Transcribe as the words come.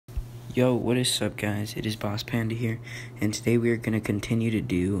Yo, what is up, guys? It is Boss Panda here, and today we are going to continue to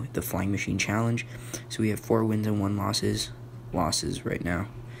do the Flying Machine Challenge. So we have 4 wins and 1 losses right now,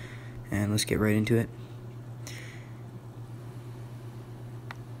 and let's get right into it.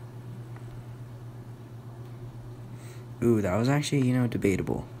 Ooh, that was actually,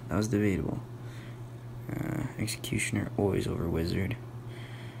 debatable. That was debatable. Executioner always over Wizard.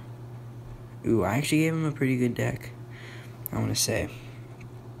 Ooh, I actually gave him a pretty good deck, I want to say.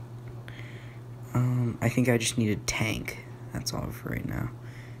 I think I just need a tank. That's all for right now.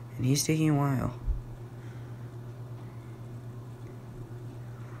 And he's taking a while.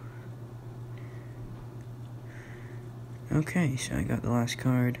 Okay, so I got the last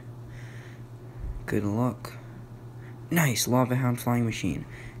card. Good luck. Nice, Lava Hound Flying Machine.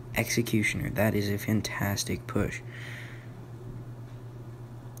 Executioner, that is a fantastic push.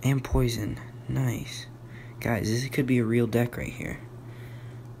 And Poison, nice. Guys, this could be a real deck right here.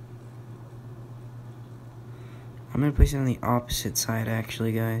 I'm going to place it on the opposite side,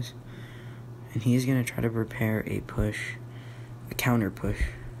 actually, guys. And he's going to try to prepare a counter push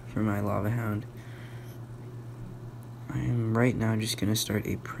for my Lava Hound. I am right now just going to start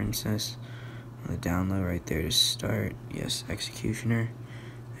a Princess on the down low right there to start. Yes, Executioner.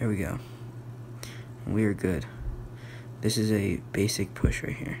 There we go. We are good. This is a basic push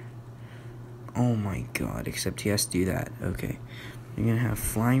right here. Oh my god, except he has to do that. Okay. You're going to have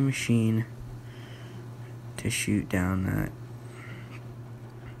Flying Machine to shoot down that.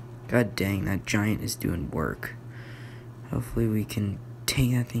 God dang, that giant is doing work. Hopefully we can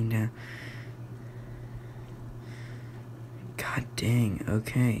take that thing down. God dang,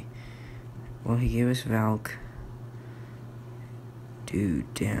 okay. Well, he gave us Valk.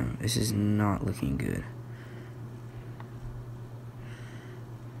 Dude, damn, this is not looking good.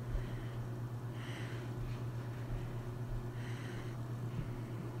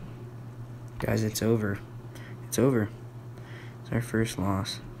 Guys, it's over. It's over. It's our first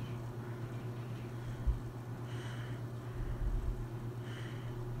loss.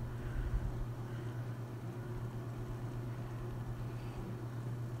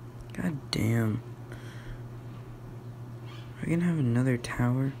 God damn. Are we gonna have another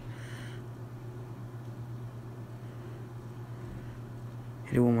tower?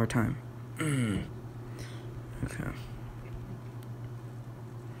 Hit it one more time. Okay.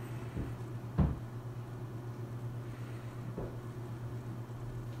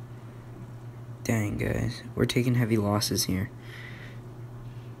 Dang, guys. We're taking heavy losses here.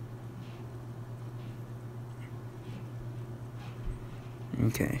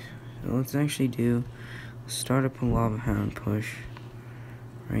 Okay. So let's actually start up a Lava Hound push.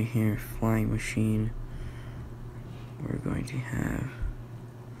 Right here, Flying Machine. We're going to have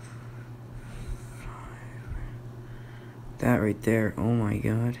 5. That right there, oh my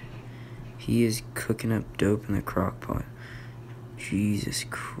god. He is cooking up dope in the crock pot. Jesus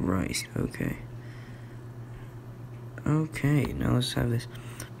Christ, okay. Okay, now let's have this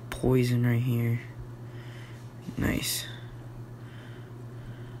Poison right here. Nice.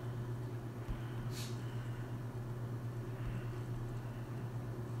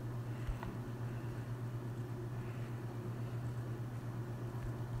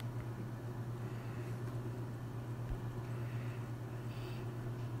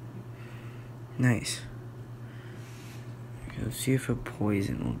 Nice. Okay, let's see if a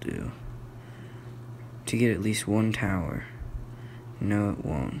Poison will do. To get at least 1 tower. No, it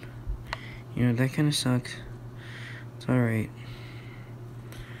won't. That kind of sucks. It's alright.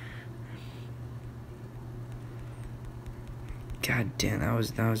 God damn, that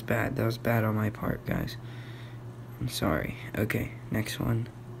was bad. That was bad on my part, guys. I'm sorry. Okay, next one.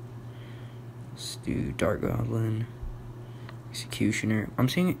 Let's do Dark Goblin. Executioner. I'm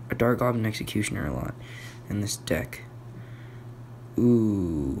seeing a Dark Goblin Executioner a lot in this deck.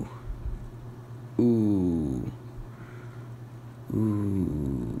 Ooh. Ooh.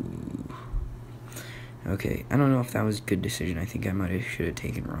 Ooh. Okay, I don't know if that was a good decision. I think I should have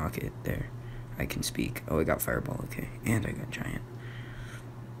taken Rocket there. I can speak. Oh, I got Fireball, okay. And I got Giant.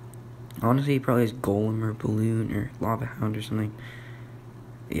 Honestly, he probably has Golem or Balloon or Lava Hound or something.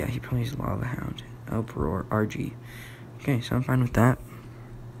 Yeah, he probably has Lava Hound. Uproar, RG. Okay, so I'm fine with that.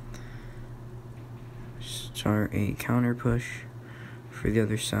 Start a counter push for the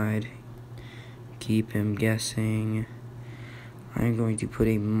other side. Keep him guessing. I'm going to put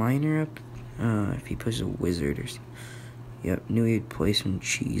a miner up. If he pushes a wizard or something. Yep, knew he'd play some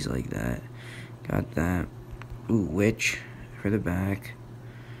cheese like that. Got that. Ooh, witch for the back.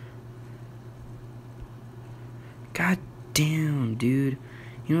 God damn, dude.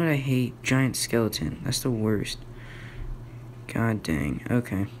 You know what I hate? Giant skeleton. That's the worst. God dang.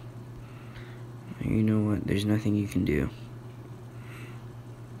 Okay. You know what? There's nothing you can do.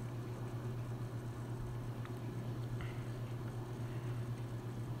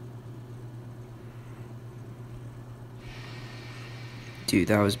 Dude,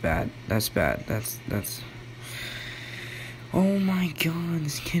 that was bad. That's bad. That's... Oh my god,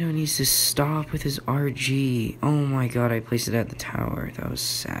 this kiddo needs to stop with his RG. Oh my god, I placed it at the tower. That was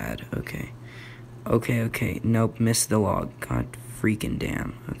sad. Okay. Okay. Nope, missed the log. God freaking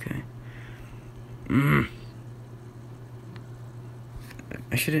damn. Okay.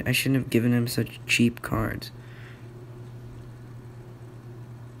 I shouldn't have given him such cheap cards.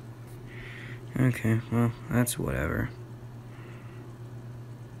 Okay, well, that's whatever.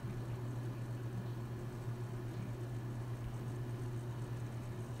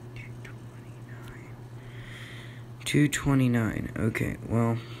 $229. Okay,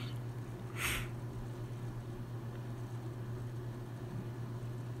 well.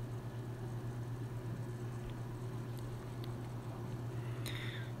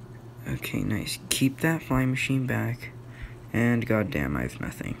 Okay, nice. Keep that flying machine back. And goddamn, I have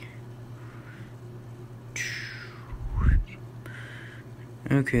nothing.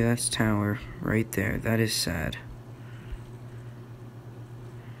 Okay, that's tower right there. That is sad.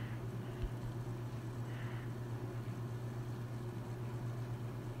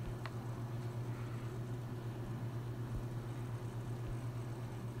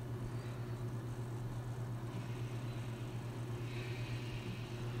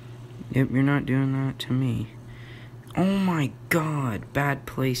 Yep, you're not doing that to me. Oh my god, bad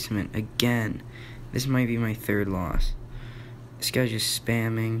placement again. This might be my third loss. This guy's just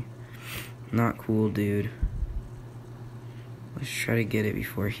spamming. Not cool, dude. Let's try to get it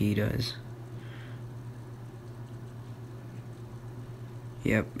before he does.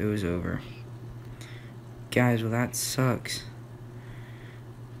 Yep, it was over. Guys, well that sucks.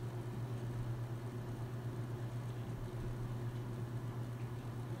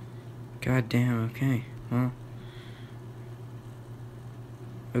 God damn, okay. Well.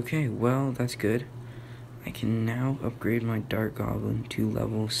 Okay, well, that's good. I can now upgrade my Dart Goblin to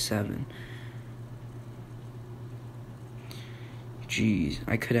level 7. Jeez,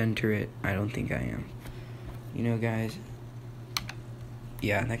 I could enter it. I don't think I am. You know, guys.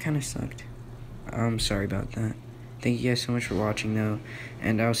 Yeah, that kind of sucked. I'm sorry about that. Thank you guys so much for watching, though.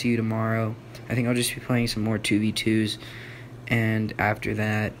 And I'll see you tomorrow. I think I'll just be playing some more 2v2s. And after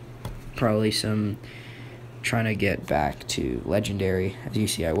that, probably some trying to get back to Legendary. As you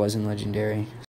see, I was in Legendary.